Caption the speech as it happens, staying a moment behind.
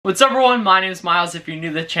What's up everyone, my name is Miles. If you're new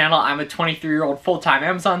to the channel, I'm a 23-year-old full-time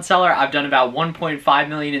Amazon seller. I've done about 1.5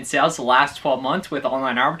 million in sales the last 12 months with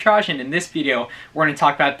online arbitrage, and in this video, we're going to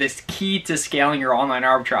talk about this key to scaling your online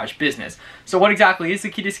arbitrage business. So what exactly is the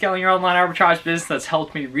key to scaling your online arbitrage business that's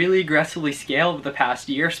helped me really aggressively scale over the past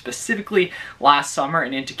year, specifically last summer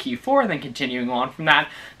and into Q4, and then continuing on from that?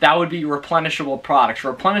 That would be replenishable products.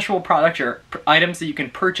 Replenishable products are items that you can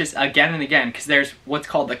purchase again and again, because there's what's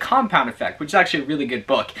called the compound effect, which is actually a really good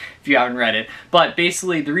book if you haven't read it. But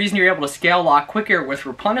basically, the reason you're able to scale a lot quicker with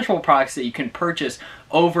replenishable products that you can purchase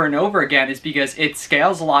over and over again is because it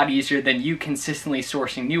scales a lot easier than you consistently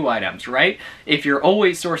sourcing new items, right? If you're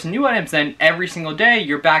always sourcing new items, then every single day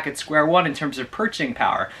you're back at square one in terms of purchasing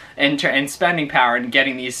power and spending power and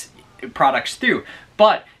getting these products through.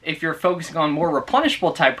 But if you're focusing on more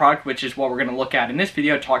replenishable type product, which is what we're going to look at in this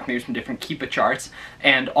video, talking through some different Keepa charts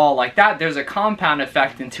and all like that, there's a compound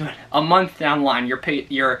effect into it. A month down the line,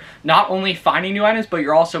 you're not only finding new items, but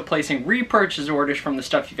you're also placing repurchase orders from the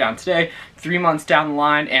stuff you found today, 3 months down the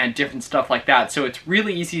line, and different stuff like that. So it's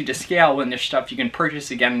really easy to scale when there's stuff you can purchase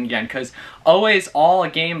again and again, because always all a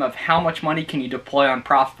game of how much money can you deploy on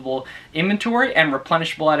profitable inventory, and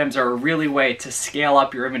replenishable items are a really way to scale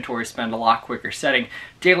up your inventory spend a lot quicker. Setting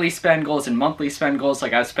daily spend goals and monthly spend goals,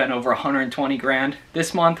 like I've spent over 120 grand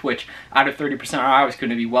this month, which out of 30% ROI was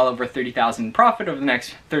going to be well over 30,000 in profit over the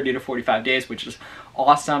next 30 to 45 days, which is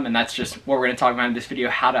awesome. And that's just what we're going to talk about in this video,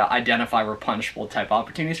 how to identify replenishable type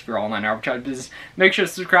opportunities for your online arbitrage business. Make sure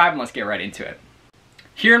to subscribe and let's get right into it.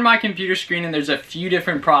 Here in my computer screen, and there's a few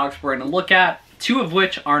different products we're going to look at, two of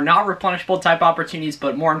which are not replenishable type opportunities,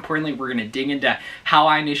 but more importantly, we're going to dig into how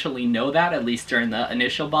I initially know that, at least during the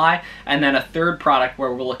initial buy, and then a third product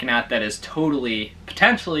where we're looking at that is totally,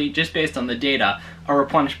 potentially, just based on the data, a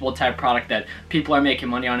replenishable type product that people are making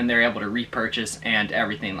money on and they're able to repurchase and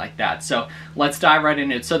everything like that. So let's dive right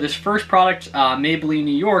into it. So this first product, Maybelline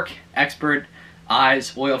New York Expert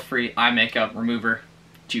Eyes Oil-Free Eye Makeup Remover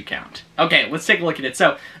 2 count. Okay, let's take a look at it.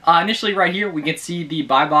 So initially right here, we can see the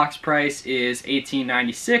buy box price is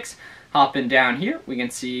 $18.96. Hopping down here, we can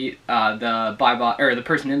see the buy box, or the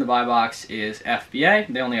person in the buy box is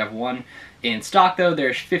FBA. They only have one in stock though.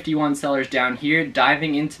 There's 51 sellers down here.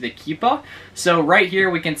 Diving into the Keepa. So right here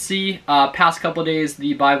we can see past couple days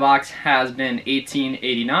the buy box has been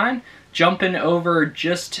 $18.89. Jumping over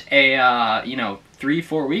just a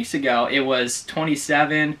 3-4 weeks ago, it was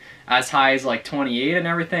 27, as high as like 28 and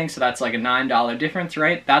everything, so that's like a $9 difference,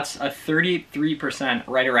 right? That's a 33%,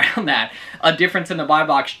 right around that, a difference in the buy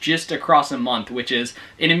box just across a month, which is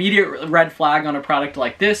an immediate red flag on a product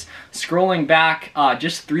like this. Scrolling back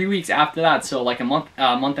just 3 weeks after that, so like a month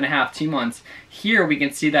and a half, 2 months, here we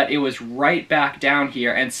can see that it was right back down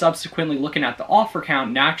here, and subsequently looking at the offer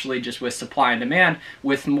count, naturally just with supply and demand,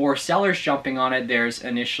 with more sellers jumping on it, there's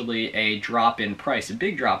initially a drop in price, a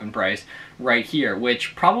big drop in price right here,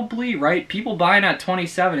 which probably, right, people buying at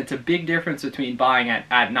 27, it's a big difference between buying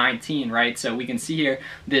at 19, right? So we can see here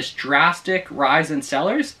this drastic rise in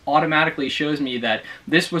sellers automatically shows me that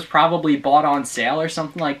this was probably bought on sale or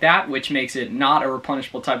something like that, which makes it not a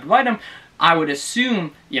replenishable type of item. I would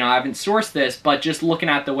assume, I haven't sourced this, but just looking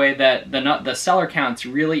at the way that the seller count's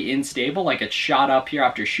really unstable, like it shot up here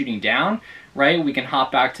after shooting down, right? We can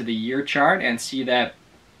hop back to the year chart and see that,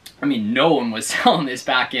 no one was selling this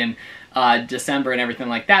back in December and everything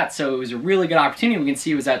like that, so it was a really good opportunity. We can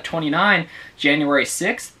see it was at 29 January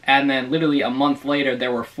 6th, and then literally a month later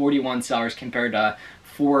there were 41 sellers compared to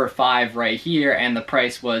 4 or 5 right here, and the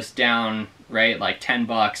price was down, right, like 10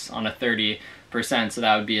 bucks on a 30%, so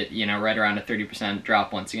that would be right around a 30%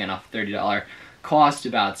 drop once again off $30 cost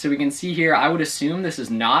about. So we can see here, I would assume this is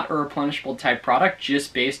not a replenishable type product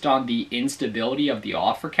just based on the instability of the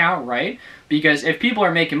offer count, right? Because if people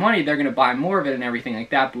are making money, they're going to buy more of it and everything like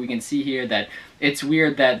that. But we can see here that it's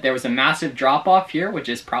weird that there was a massive drop off here, which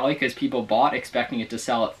is probably because people bought expecting it to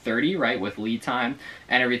sell at 30, right, with lead time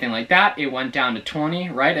and everything like that. It went down to 20,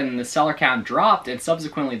 right, and then the seller count dropped, and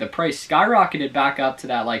subsequently the price skyrocketed back up to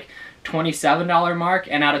that like $27 mark,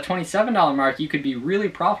 and at a $27 mark you could be really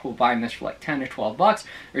profitable buying this for like 10 or 12 bucks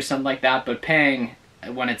or something like that. But paying,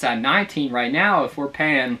 when it's at 19 right now, if we're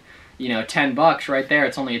paying 10 bucks right there,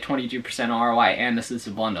 it's only a 22% ROI, and this is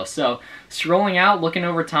a bundle. So scrolling out, looking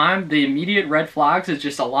over time, the immediate red flags is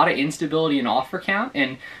just a lot of instability in offer count.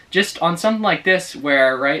 And just on something like this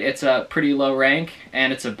where, right, it's a pretty low rank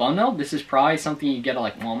and it's a bundle, this is probably something you get at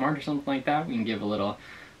like Walmart or something like that. We can give a little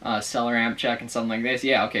SellerAmp check and something like this.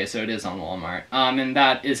 Yeah, okay, so it is on Walmart. And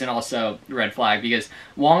that isn't also red flag, because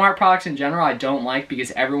Walmart products in general I don't like,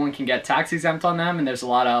 because everyone can get tax exempt on them, and there's a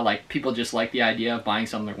lot of like people just like the idea of buying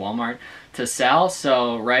something like Walmart to sell.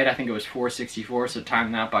 So right, I think it was $464, so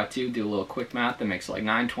time that by 2, do a little quick math, that makes it like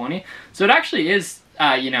 $920. So it actually is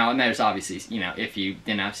you know, and there's obviously, you know, if you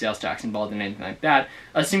didn't have sales tax involved in anything like that,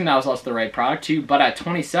 assuming that was also the right product too. But at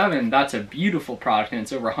 27, that's a beautiful product, and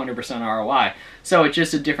it's over 100% ROI. So it's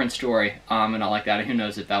just a different story, and I like that. And who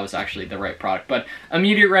knows if that was actually the right product. But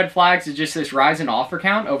immediate red flags is just this rise in offer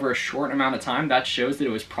count over a short amount of time. That shows that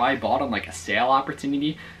it was probably bought on like a sale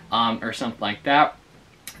opportunity or something like that.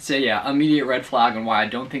 So yeah, immediate red flag on why I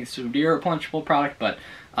don't think this would be a replenishable product, but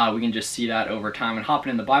we can just see that over time. And hopping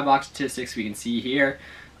in the buy box statistics, we can see here,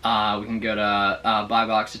 we can go to buy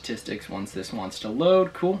box statistics once this wants to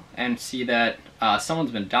load, cool, and see that someone's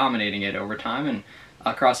been dominating it over time, and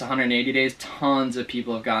across 180 days, tons of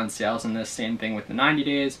people have gotten sales in this. Same thing with the 90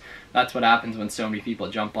 days. That's what happens when so many people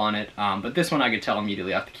jump on it. But this one I could tell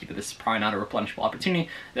immediately I have to keep it. This is probably not a replenishable opportunity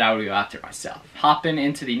that I would go after myself. Hopping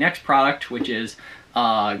into the next product, which is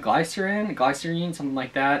glycerine, something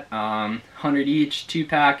like that. 100 each,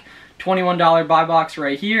 2-pack, $21 buy box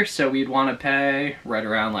right here. So we'd want to pay right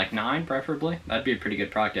around like $9 preferably. That'd be a pretty good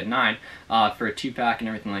product at $9 for a 2-pack and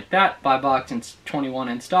everything like that. Buy box and $21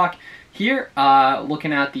 in stock. Here,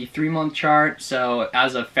 looking at the 3-month chart, so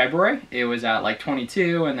as of February, it was at like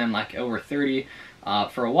 22 and then like over 30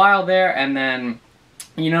 for a while there. And then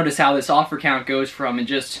you notice how this offer count goes from, in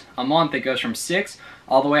just a month, it goes from 6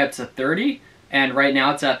 all the way up to 30. And right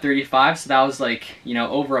now it's at 35, so that was like, you know,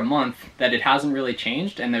 over a month that it hasn't really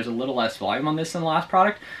changed, and there's a little less volume on this than the last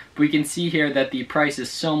product. But we can see here that the price is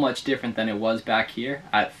so much different than it was back here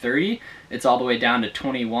at 30. It's all the way down to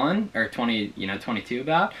 21 or 20, you know, 22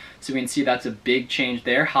 about. So we can see that's a big change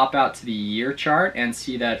there. Hop out to the year chart and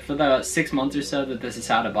see that for the 6 months or so that this has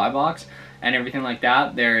had a buy box and everything like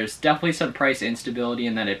that, there's definitely some price instability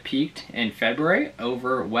in that it peaked in February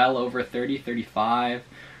over, well over 30, 35,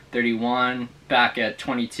 31, back at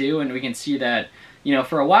 22, and we can see that, you know,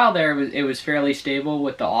 for a while there it was fairly stable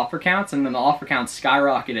with the offer counts, and then the offer counts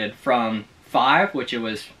skyrocketed from 5, which it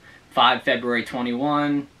was 5 February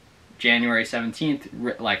 21, January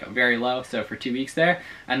 17th, like very low, so for 2 weeks there,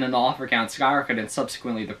 and then the offer count skyrocketed, and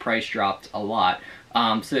subsequently the price dropped a lot.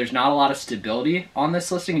 So there's not a lot of stability on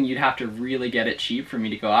this listing, and you'd have to really get it cheap for me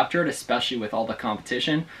to go after it, especially with all the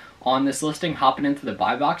competition on this listing. Hopping into the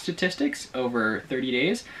buy box statistics over 30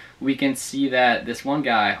 days, we can see that this one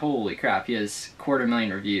guy, holy crap, he has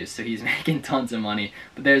 250,000 reviews, so he's making tons of money.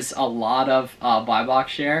 But there's a lot of buy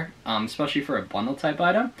box share, especially for a bundle type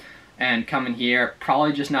item. And coming here,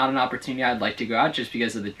 probably just not an opportunity I'd like to go out, just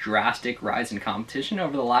because of the drastic rise in competition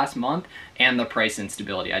over the last month and the price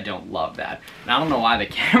instability. I don't love that. And I don't know why the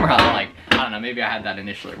camera, like, I don't know, maybe I had that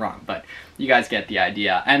initially wrong, but you guys get the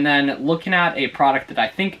idea. And then looking at a product that I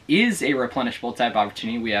think is a replenishable type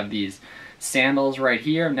opportunity, we have these sandals right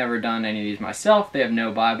here. I've never done any of these myself. They have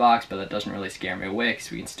no buy box, but that doesn't really scare me away, because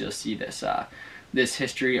we can still see this this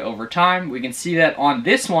history over time. We can see that on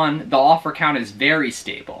this one, the offer count is very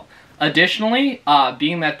stable. Additionally,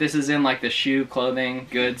 being that this is in like the shoe, clothing,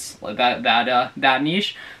 goods, that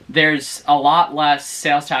niche, there's a lot less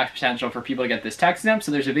sales tax potential for people to get this tax exempt,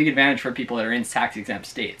 so there's a big advantage for people that are in tax exempt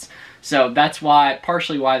states. So that's why,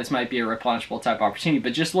 partially why this might be a replenishable type opportunity.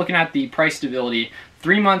 But just looking at the price stability,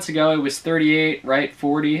 3 months ago it was 38, right,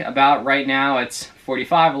 40, about right now it's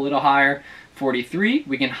 45, a little higher. 43,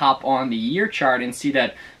 we can hop on the year chart and see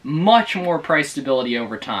that much more price stability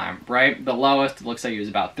over time, right? The lowest, it looks like it was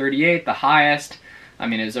about 38, the highest, I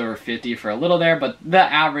mean, it was over 50 for a little there, but the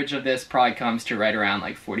average of this probably comes to right around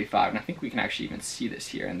like 45, and I think we can actually even see this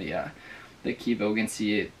here in the Kiva. We can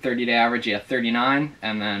see 30-day average, yeah, 39,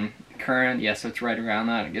 and then current, yeah, so it's right around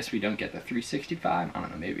that. I guess we don't get the 365, I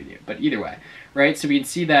don't know, maybe we do, but either way, right? So we can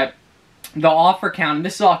see that the offer count, and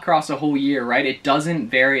this is all across a whole year, right? It doesn't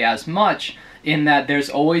vary as much in that there's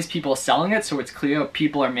always people selling it, so it's clear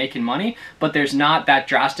people are making money, but there's not that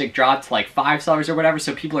drastic drop to like 5 sellers or whatever,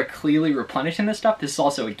 so people are clearly replenishing this stuff. This is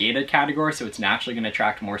also a gated category, so it's naturally going to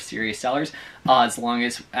attract more serious sellers, as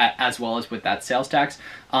well as with that sales tax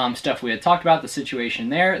stuff we had talked about, the situation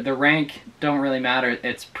there. The rank don't really matter.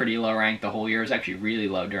 It's pretty low rank the whole year. It's actually really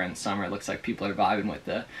low during the summer. It looks like people are vibing with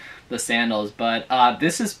the sandals, but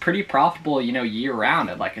this is pretty profitable, you know, year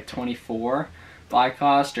round at like a 24 buy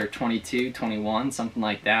cost, or 22, 21, something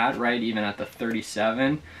like that, right? Even at the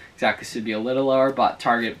 37, exactly, should be a little lower, but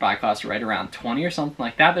target buy cost right around 20 or something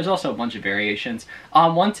like that. There's also a bunch of variations.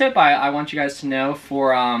 One tip I want you guys to know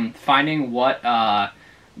for finding what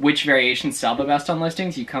which variations sell the best on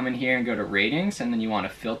listings, you come in here and go to ratings, and then you want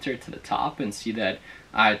to filter to the top and see that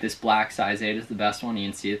this black size 8 is the best one. You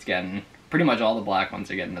can see it's getting, pretty much all the black ones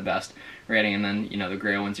are getting the best rating, and then, you know, the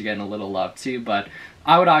gray ones are getting a little love too. But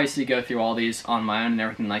I would obviously go through all these on my own and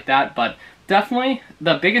everything like that. But definitely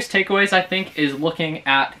the biggest takeaways, I think, is looking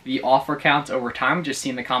at the offer counts over time, just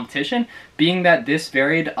seeing the competition, being that this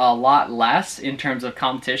varied a lot less in terms of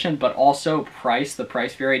competition, but also price. The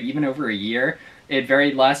price varied even over a year. It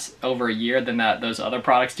varied less over a year than those other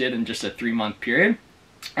products did in just a 3-month period.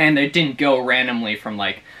 And they didn't go randomly from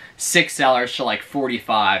like 6 sellers to like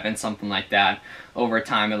 45 and something like that over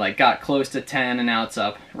time. It like got close to 10 and now it's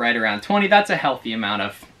up right around 20. That's a healthy amount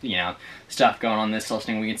of, you know, stuff going on this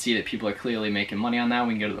listing. We can see that people are clearly making money on that.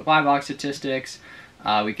 We can go to the buy box statistics.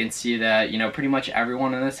 We can see that, you know, pretty much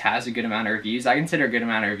everyone in this has a good amount of reviews. I consider a good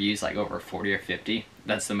amount of reviews like over 40 or 50.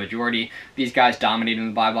 That's the majority. These guys dominating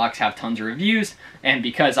the buy box have tons of reviews, and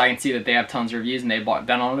because I can see that they have tons of reviews and they've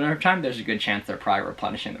been on it over time, there's a good chance they're probably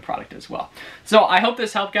replenishing the product as well. So I hope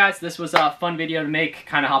this helped, guys. This was a fun video to make,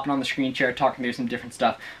 kind of hopping on the screen share, talking through some different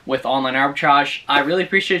stuff with online arbitrage. I really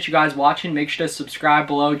appreciate you guys watching. Make sure to subscribe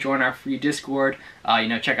below, join our free Discord. You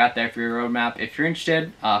know, check out the FBA roadmap if you're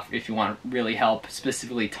interested, if you want really help,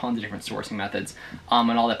 specifically tons of different sourcing methods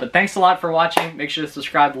and all that. But thanks a lot for watching. Make sure to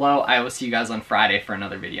subscribe below. I will see you guys on Friday for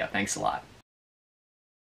another video. Thanks a lot.